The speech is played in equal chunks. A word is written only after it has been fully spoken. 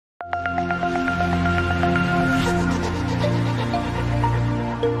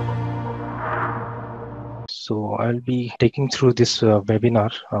So I'll be taking through this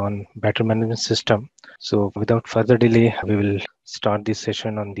webinar on battery management system. So without further delay, we will start this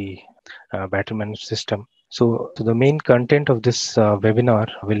session on the battery management system. So the main content of this webinar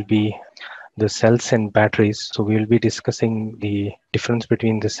will be the cells and batteries. So we will be discussing the difference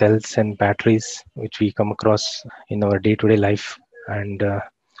between the cells and batteries, which we come across in our day-to-day life. And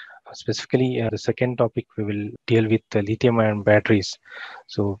specifically, the second topic, we will deal with the lithium-ion batteries.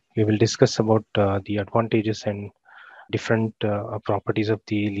 So we will discuss about the advantages and different properties of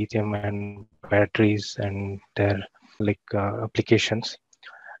the lithium-ion batteries and their applications.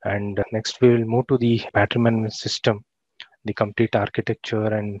 And next, we will move to the battery management system, the complete architecture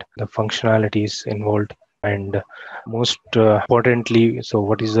and the functionalities involved. And most importantly, so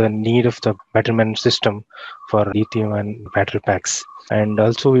what is the need of the battery management system for lithium and battery packs? And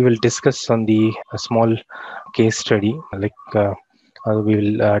also we will discuss on the small case study, we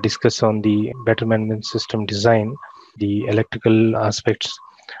will discuss on the battery management system design, the electrical aspects,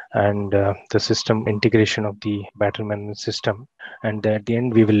 and the system integration of the battery management system. And at the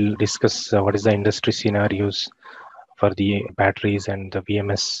end, we will discuss what is the industry scenarios for the batteries and the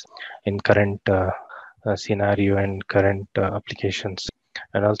BMS in current scenario and current applications.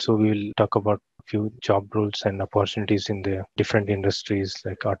 And also we will talk about a few job roles and opportunities in the different industries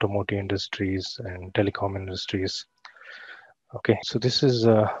like automotive industries and telecom industries. Okay, so this is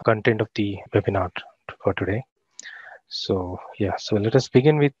content of the webinar for today. So yeah, so let us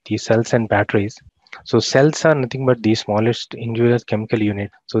begin with the cells and batteries. So cells are nothing but the smallest individual chemical unit.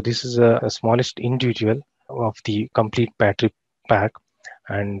 So this is a smallest individual of the complete battery pack,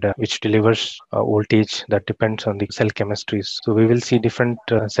 and which delivers voltage that depends on the cell chemistries. So we will see different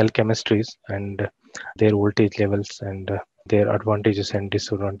cell chemistries and their voltage levels and their advantages and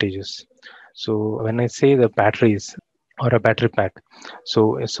disadvantages. So when I say the batteries or a battery pack,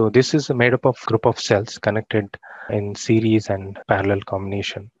 so this is made up of group of cells connected in series and parallel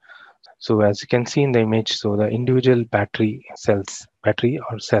combination. So as you can see in the image, so the individual battery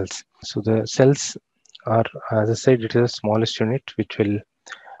or cells. So the cells are, as I said, it is the smallest unit which will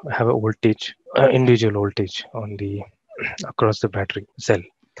have a voltage, individual voltage on the across the battery cell.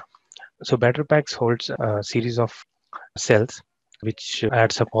 So battery packs holds a series of cells which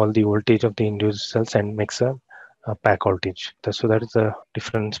adds up all the voltage of the individual cells and makes a pack voltage. So that is the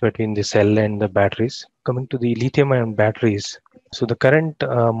difference between the cell and the batteries. Coming to the lithium-ion batteries, so the current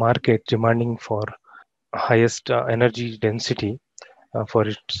market demanding for highest energy density for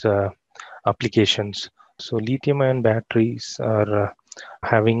its applications. So lithium-ion batteries are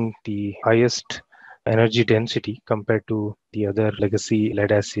having the highest energy density compared to the other legacy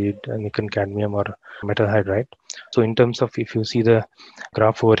lead acid, nickel cadmium or metal hydride. So in terms of, if you see the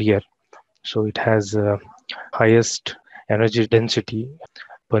graph over here, so it has highest energy density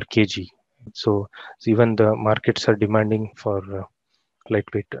per kg. So even the markets are demanding for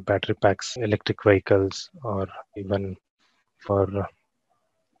lightweight battery packs, electric vehicles, or even for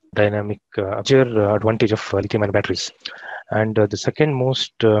dynamic major advantage of lithium-ion batteries. And the second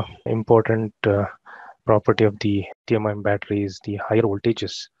most important property of the lithium-ion battery is the higher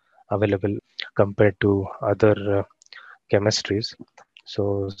voltages available compared to other chemistries.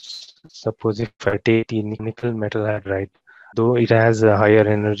 So suppose if I take the nickel metal hydride, though it has a higher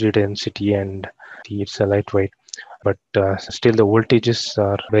energy density and it's a lightweight, but still the voltages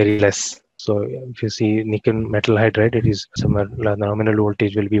are very less. So if you see nickel metal hydride, it is somewhere the nominal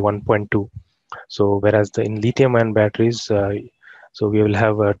voltage will be 1.2. So whereas in lithium ion batteries, so we will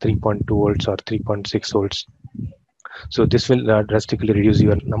have 3.2 volts or 3.6 volts. So this will drastically reduce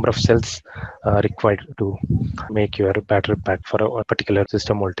your number of cells required to make your battery pack for a particular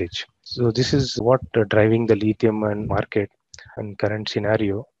system voltage. So this is what driving the lithium ion market in current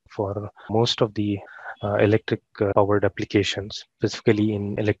scenario for most of the electric powered applications, specifically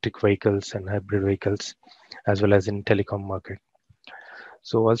in electric vehicles and hybrid vehicles, as well as in telecom market.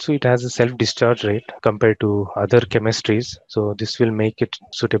 So also it has a self-discharge rate compared to other chemistries. So this will make it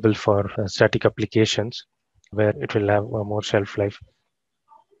suitable for static applications where it will have a more shelf life.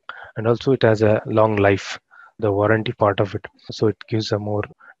 And also it has a long life, the warranty part of it. So it gives a more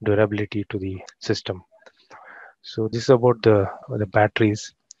durability to the system. So this is about the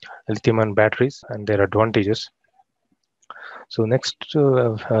batteries, lithium-ion batteries and their advantages. So next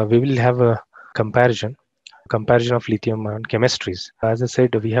we will have a comparison of lithium-ion chemistries. As I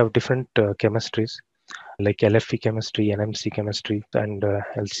said, we have different chemistries like LFP chemistry, NMC chemistry, and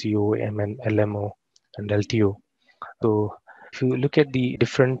LCO, MN, LMO, and LTO. So if you look at the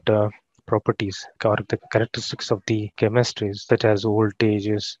different properties or the characteristics of the chemistries, such as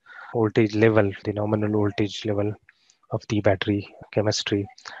voltages, voltage level, the nominal voltage level of the battery chemistry,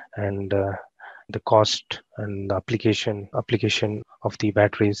 and the cost and the application of the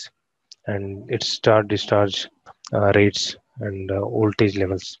batteries, and its start discharge rates and voltage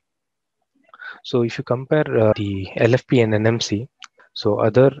levels. So if you compare the LFP and NMC, so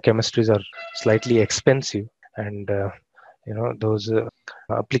other chemistries are slightly expensive, and those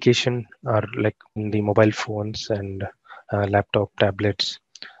application are like in the mobile phones and laptop tablets.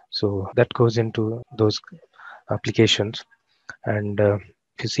 So that goes into those applications. And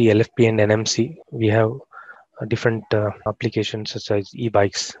if you see LFP and NMC, we have different applications such as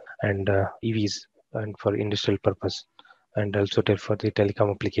e-bikes and EVs, and for industrial purpose, and also for the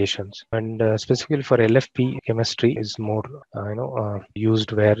telecom applications. And specifically for LFP, chemistry is more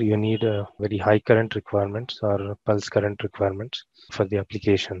used where you need very high current requirements or pulse current requirements for the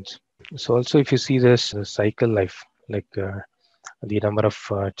applications. So also if you see this cycle life, like the number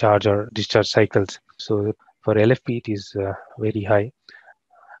of charge or discharge cycles, so for LFP it is very high,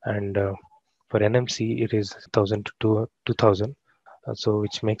 and for NMC it is 1000 to 2000, so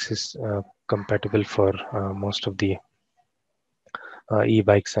which makes this compatible for most of the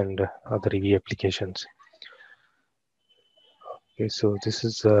e-bikes and other EV applications. Okay, so this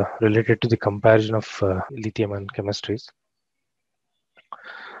is related to the comparison of lithium and chemistries.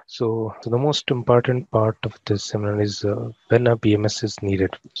 So the most important part of this seminar is when a BMS is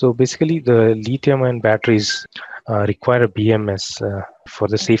needed. So basically, the lithium-ion batteries require a BMS for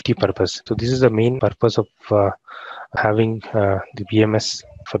the safety purpose. So this is the main purpose of having the BMS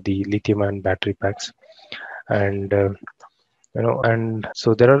for the lithium-ion battery packs, and and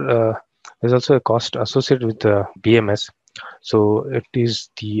so there's also a cost associated with the BMS. So it is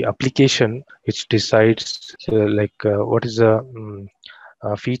the application which decides what is the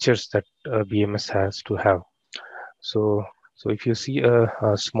features that BMS has to have. So if you see a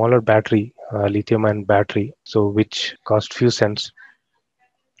smaller battery, lithium-ion battery, so which cost few cents,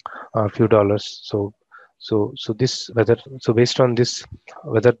 a few dollars. So this whether so based on this,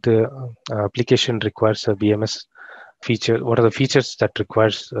 whether the application requires a BMS feature, what are the features that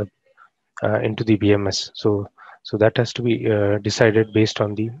requires into the BMS. So that has to be decided based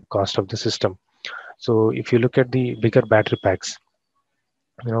on the cost of the system. So if you look at the bigger battery packs,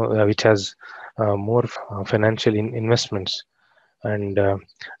 which has more financial investments, and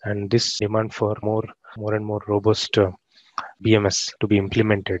this demand for more and more robust BMS to be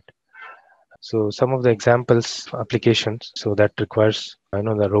implemented. So some of the examples applications so that requires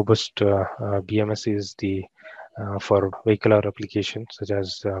the robust BMS is the for vehicular applications such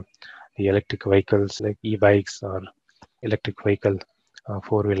as the electric vehicles like e-bikes or electric vehicle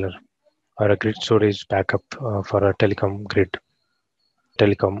four-wheeler, or a grid storage backup for a telecom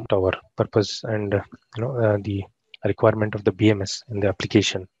tower purpose, and the requirement of the BMS in the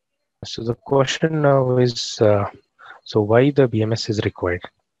application. So the question now is, so why the BMS is required?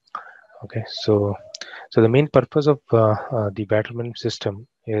 Okay, so the main purpose of the battery management system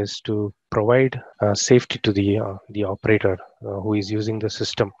is to provide safety to the operator who is using the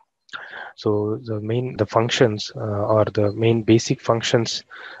system. So the functions or the main basic functions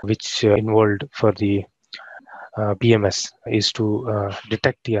which involved for the BMS is to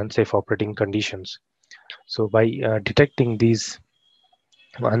detect the unsafe operating conditions. So by detecting these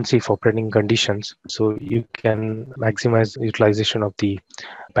unsafe operating conditions, so you can maximize utilization of the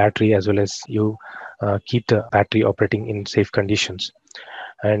battery, as well as you keep the battery operating in safe conditions.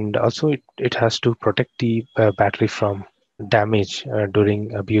 And also it has to protect the battery from damage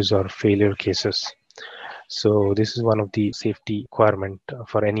during abuse or failure cases. So this is one of the safety requirement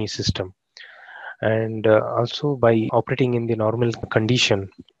for any system. And also by operating in the normal condition,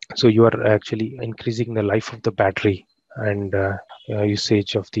 so you are actually increasing the life of the battery and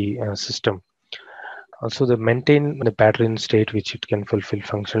usage of the system. Also, the maintain the battery in state which it can fulfill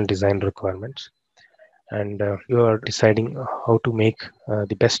functional design requirements. And you are deciding how to make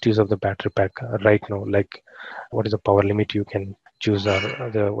the best use of the battery pack right now, like what is the power limit you can choose, or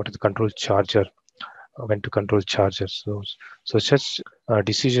what is the control charger, when to control chargers. So such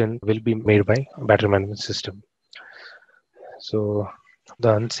decision will be made by battery management system. So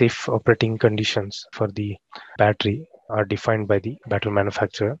the unsafe operating conditions for the battery are defined by the battery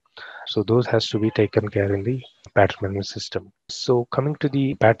manufacturer. So those has to be taken care in the battery management system. So coming to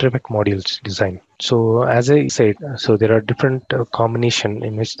the battery pack modules design. So as I said, so there are different combination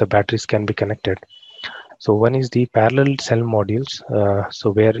in which the batteries can be connected. So one is the parallel cell modules.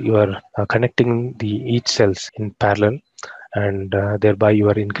 So where you are connecting the each cells in parallel, and thereby you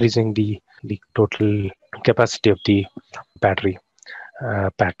are increasing the total capacity of the battery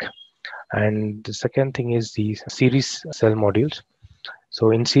pack. And the second thing is the series cell modules.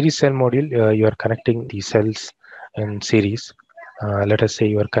 So in series cell module, you are connecting the cells in series, Let us say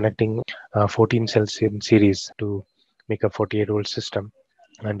you are connecting 14 cells in series to make a 48-volt system,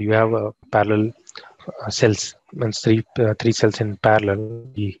 and you have a parallel cells, means three cells in parallel,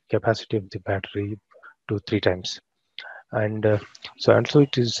 the capacity of the battery to 3 times. And so also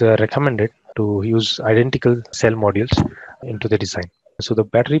it is recommended to use identical cell modules into the design. So the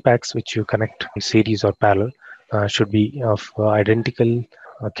battery packs which you connect in series or parallel should be of identical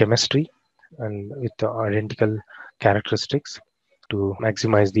chemistry and with the identical characteristics to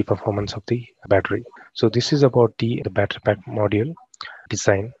maximize the performance of the battery. So this is about the battery pack module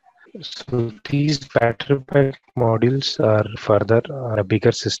design. So these battery pack modules are further a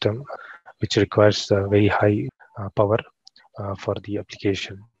bigger system which requires very high power for the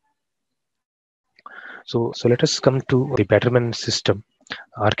application. So let us come to the betterment system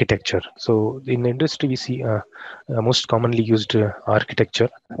architecture. So in the industry, we see most commonly used architecture.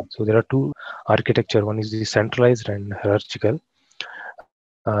 So there are two architecture. One is the centralized and hierarchical.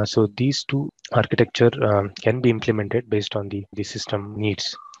 So these two architecture can be implemented based on the system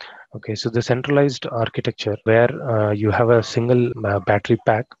needs. Okay, so the centralized architecture where you have a single battery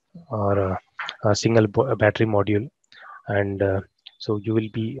pack or a single battery module, and so you will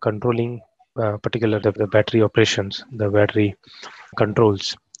be controlling particular the battery operations, the battery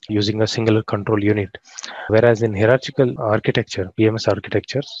controls using a single control unit. Whereas in hierarchical architecture, BMS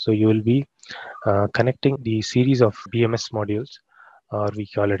architecture, so you will be connecting the series of BMS modules, or we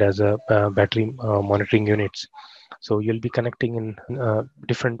call it as a battery monitoring units. So you'll be connecting in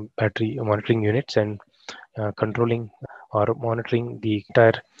different battery monitoring units and controlling or monitoring the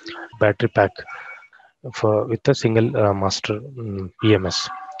entire battery pack for with a single master BMS.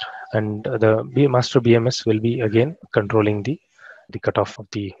 And the master BMS will be again controlling the cutoff of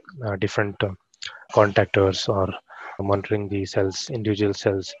the different contactors or monitoring the cells, individual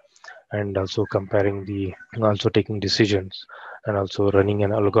cells, and also comparing also taking decisions, and also running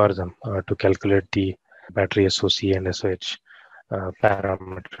an algorithm to calculate the battery SOC and SOH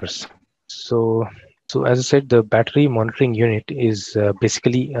parameters. So as I said, the battery monitoring unit is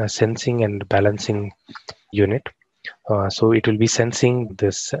basically a sensing and balancing unit. So it will be sensing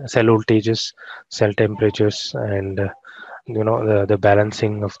the cell voltages, cell temperatures, and the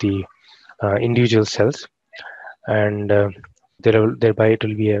balancing of the individual cells, and thereby it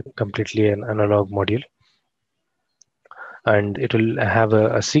will be a completely an analog module, and it will have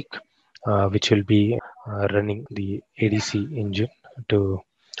a SIC which will be running the ADC engine to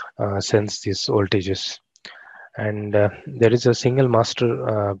sense these voltages. And there is a single master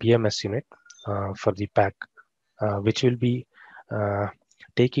BMS unit for the pack, which will be uh,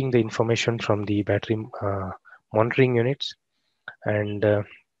 taking the information from the battery monitoring units, and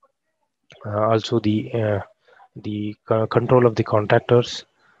also the control of the contactors,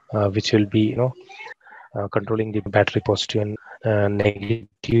 which will be controlling the battery positive and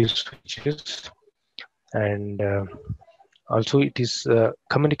negative switches, and also it is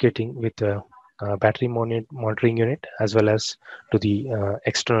communicating with the battery monitoring unit as well as to the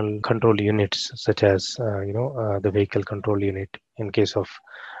external control units, such as the vehicle control unit in case of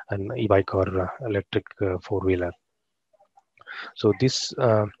an e-bike or electric four-wheeler. So this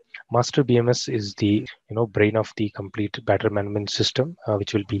master BMS is the brain of the complete battery management system,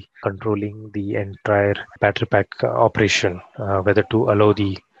 which will be controlling the entire battery pack operation, whether to allow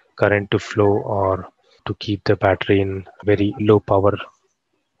the current to flow or to keep the battery in very low power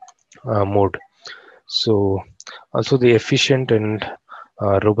mode. So also the efficient and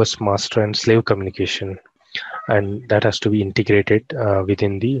robust master and slave communication, and that has to be integrated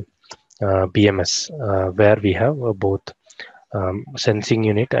within the BMS, where we have both sensing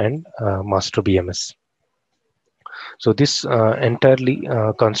unit and master BMS. So this entirely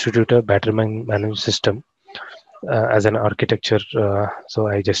constitute a battery management system as an architecture. So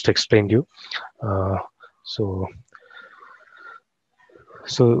I just explained you. Uh, so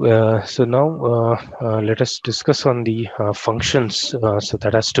so now let us discuss on the functions. So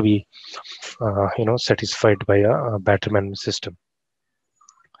that has to be satisfied by a battery management system.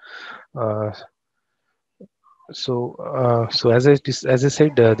 Uh, so as I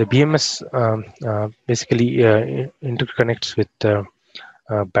said, the BMS basically interconnects with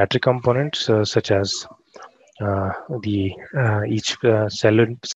battery components such as the each cell